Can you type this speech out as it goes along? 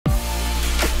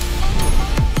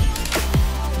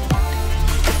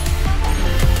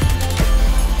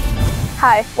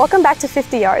Hi, welcome back to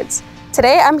 50 Yards.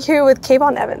 Today I'm here with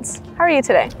Kavon Evans. How are you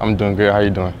today? I'm doing good. How are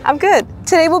you doing? I'm good.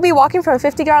 Today we'll be walking from a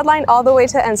 50-yard line all the way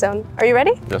to the end zone. Are you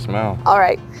ready? Yes, ma'am. All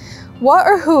right. What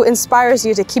or who inspires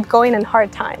you to keep going in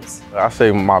hard times? I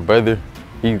say my brother.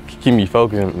 He keep me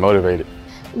focused and motivated.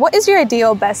 What is your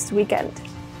ideal best weekend?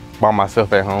 By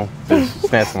myself at home, just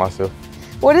stand to myself.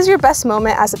 What is your best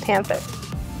moment as a Panther?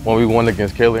 When we won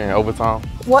against Keller in overtime,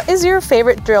 What is your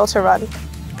favorite drill to run?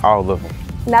 all of them.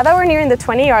 Now that we're nearing the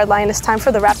 20-yard line, it's time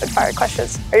for the rapid fire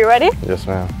questions. Are you ready? Yes,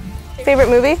 ma'am. Favorite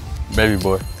movie? Baby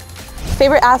boy.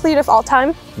 Favorite athlete of all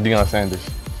time? Deion Sanders.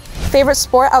 Favorite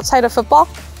sport outside of football?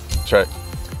 Track.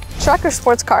 Truck or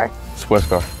sports car? Sports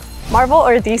car. Marvel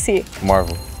or DC?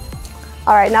 Marvel.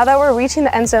 All right, now that we're reaching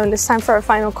the end zone, it's time for our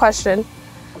final question.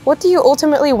 What do you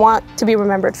ultimately want to be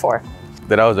remembered for?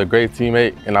 That I was a great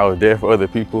teammate and I was there for other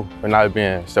people and not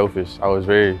being selfish. I was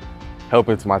very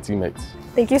helping to my teammates.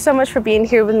 Thank you so much for being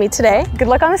here with me today. Good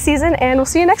luck on the season, and we'll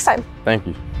see you next time. Thank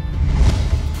you.